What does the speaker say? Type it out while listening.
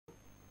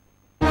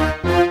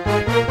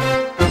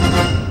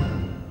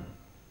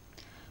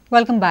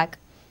Welcome back.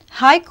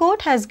 High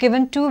Court has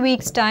given 2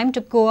 weeks' time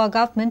to Goa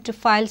government to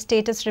file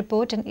status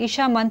report in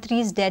Isha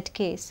Mantri's death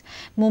case.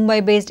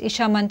 Mumbai-based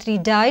Isha Mantri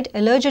died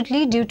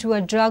allegedly due to a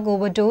drug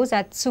overdose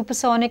at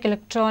Supersonic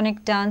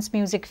Electronic Dance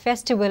Music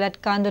Festival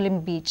at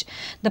Kandolim Beach.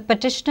 The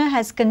petitioner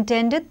has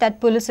contended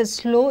that police is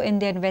slow in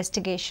their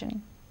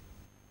investigation.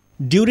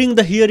 During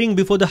the hearing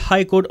before the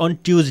High Court on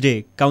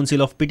Tuesday,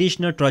 counsel of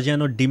petitioner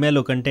Trajano Di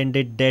Mello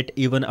contended that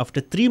even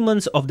after 3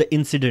 months of the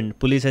incident,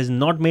 police has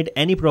not made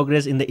any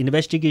progress in the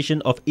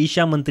investigation of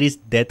Isha Mantri's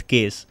death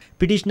case.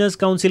 Petitioner's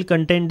counsel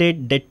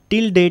contended that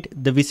till date,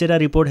 the viscera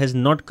report has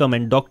not come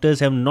and doctors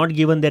have not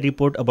given their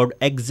report about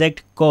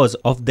exact cause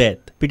of death.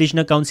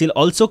 Petitioner counsel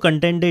also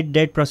contended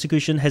that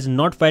prosecution has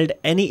not filed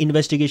any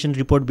investigation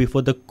report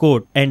before the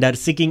court and are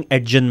seeking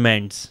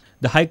adjournments.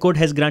 The High Court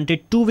has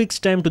granted 2 weeks'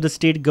 time to the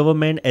state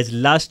government as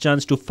last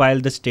chance to file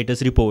the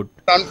status report.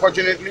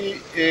 Unfortunately,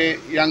 a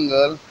young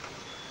girl,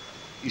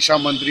 Isha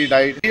Mantri,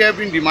 died. We have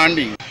been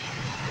demanding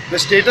the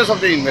status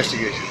of the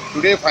investigation.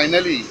 Today,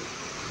 finally,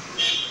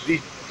 the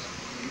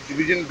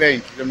division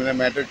bench, the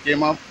matter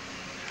came up,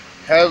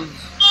 have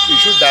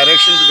issued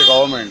direction to the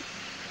government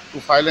to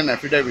file an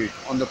affidavit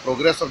on the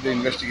progress of the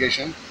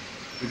investigation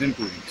within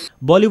 2 weeks.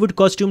 Bollywood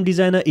costume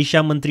designer Isha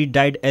Mantri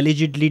died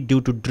allegedly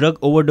due to drug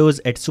overdose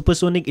at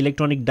Supersonic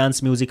Electronic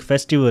Dance Music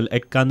Festival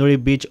at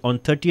Kandolim Beach on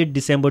 30th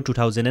December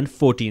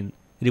 2014.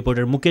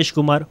 Reporter Mukesh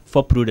Kumar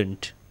for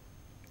Prudent.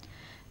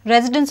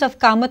 Residents of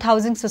Kamat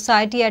Housing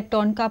Society at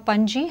Tonca,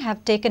 Panaji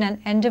have taken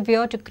an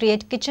endeavour to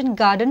create kitchen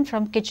garden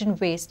from kitchen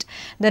waste.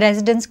 The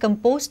residents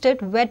composted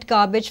wet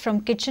garbage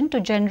from kitchen to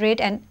generate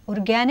an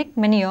organic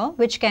manure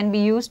which can be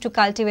used to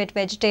cultivate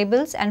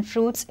vegetables and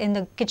fruits in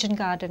the kitchen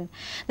garden.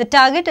 The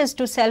target is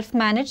to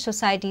self-manage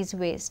society's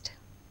waste.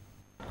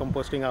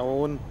 Composting our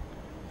own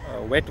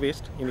wet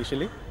waste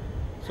initially.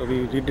 So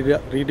we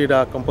redid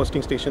our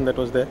composting station that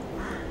was there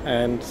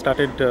and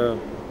started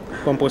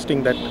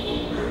composting that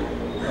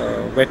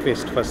wet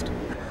waste first.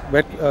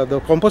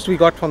 The compost we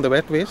got from the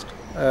wet waste,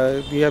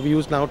 we have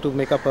used now to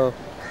make up a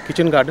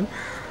kitchen garden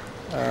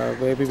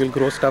where we will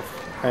grow stuff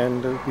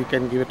and we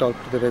can give it out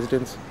to the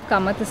residents.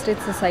 Kamat Estate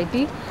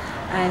Society,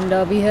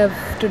 and we have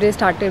today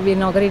we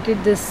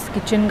inaugurated this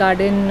kitchen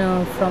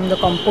garden from the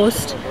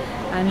compost,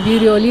 and we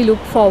really look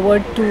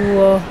forward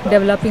to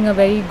developing a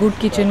very good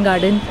kitchen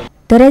garden.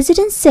 The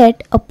residents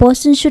said a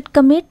person should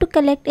commit to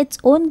collect its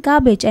own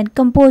garbage and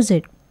compose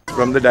it.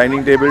 From the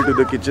dining table to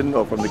the kitchen,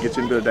 or from the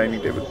kitchen to the dining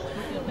table,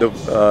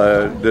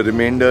 the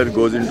remainder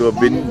goes into a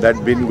bin.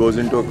 That bin goes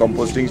into a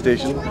composting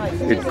station.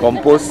 It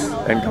composts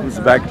and comes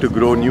back to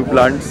grow new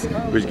plants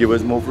which give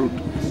us more fruit.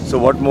 So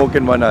what more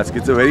can one ask?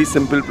 It's a very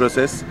simple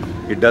process.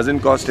 It doesn't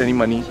cost any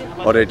money,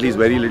 or at least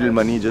very little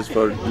money, just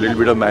for a little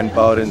bit of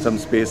manpower and some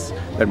space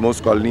that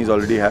most colonies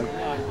already have.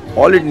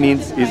 All it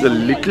needs is a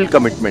little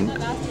commitment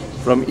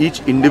from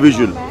each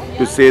individual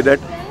to say that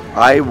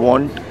I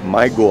want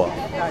my Goa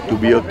to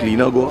be a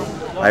cleaner Goa.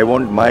 I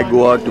want my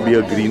Goa to be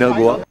a greener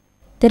Goa.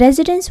 The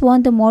residents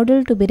want the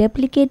model to be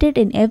replicated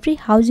in every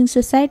housing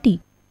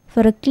society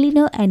for a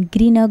cleaner and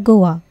greener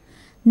Goa.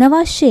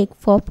 Nawaz Sheikh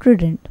for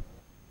Prudent.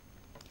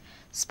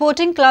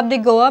 Sporting Club de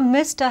Goa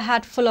missed a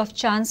hatful of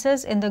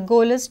chances in the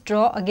goalless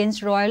draw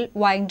against Royal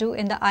Waindu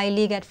in the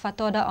I-League at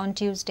Fatoda on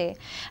Tuesday.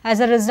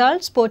 As a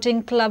result,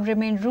 Sporting Club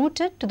remained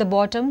rooted to the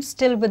bottom,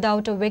 still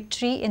without a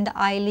victory in the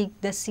I-League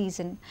this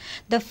season.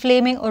 The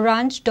Flaming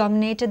Orange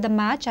dominated the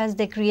match as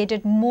they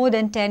created more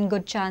than 10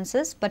 good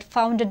chances but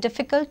found it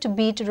difficult to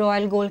beat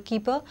Royal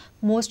goalkeeper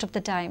most of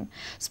the time.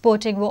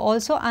 Sporting were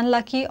also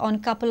unlucky on a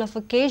couple of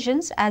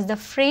occasions as the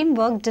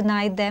framework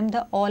denied them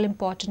the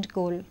all-important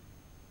goal.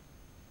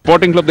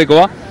 Sporting Club de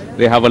Goa,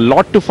 they have a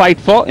lot to fight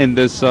for in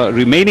this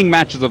remaining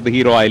matches of the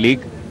Hero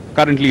I-League.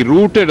 Currently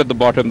rooted at the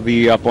bottom of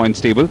the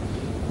points table,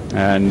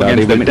 and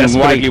they will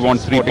desperately want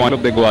 3 points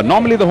of the Goa.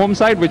 Normally the home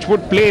side, which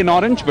would play in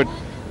orange, but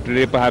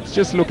today perhaps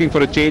just looking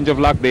for a change of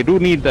luck. They do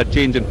need that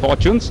change in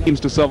fortunes.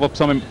 Seems to serve up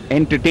some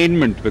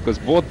entertainment because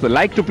both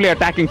like to play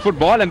attacking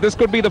football, and this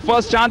could be the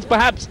first chance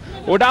perhaps.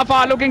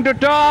 Odafa looking to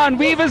turn,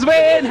 weave his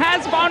way in,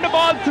 has found a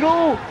ball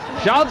through.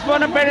 Shouts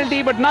for a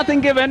penalty, but nothing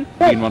given.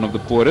 Been one of the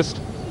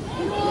poorest.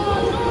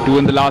 2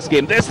 in the last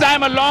game. This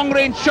time a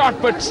long-range shot,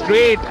 but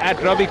straight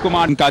at Ravi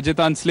Kumar.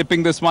 Kajitan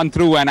slipping this one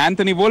through, and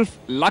Anthony Wolf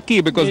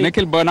lucky because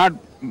Nikhil Bernard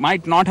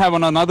might not have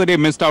on another day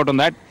missed out on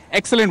that.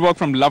 Excellent work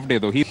from Loveday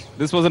though.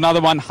 This was another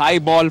one, high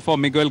ball for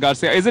Miguel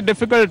Garcia. Is it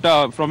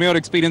difficult from your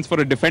experience for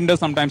a defender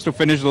sometimes to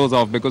finish those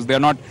off because they are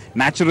not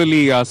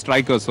naturally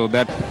strikers? So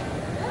that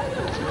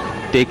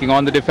taking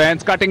on the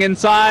defense, cutting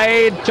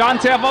inside,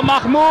 chance here for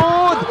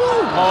Mahmood.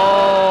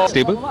 Oh,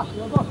 stable.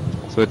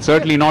 So it's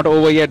certainly not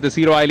over yet, the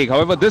Hero I-League.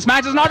 However, this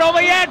match is not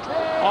over yet.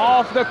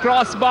 Off the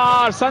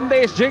crossbar,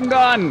 Sandesh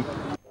Jingan.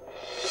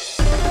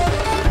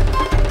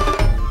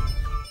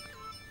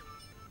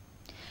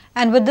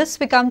 And with this,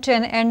 we come to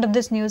an end of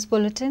this news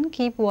bulletin.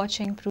 Keep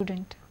watching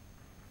Prudent.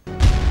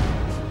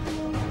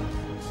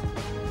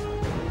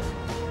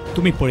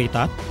 Tumi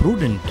Puritat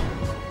Prudent.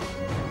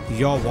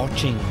 You're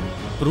watching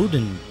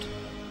Prudent.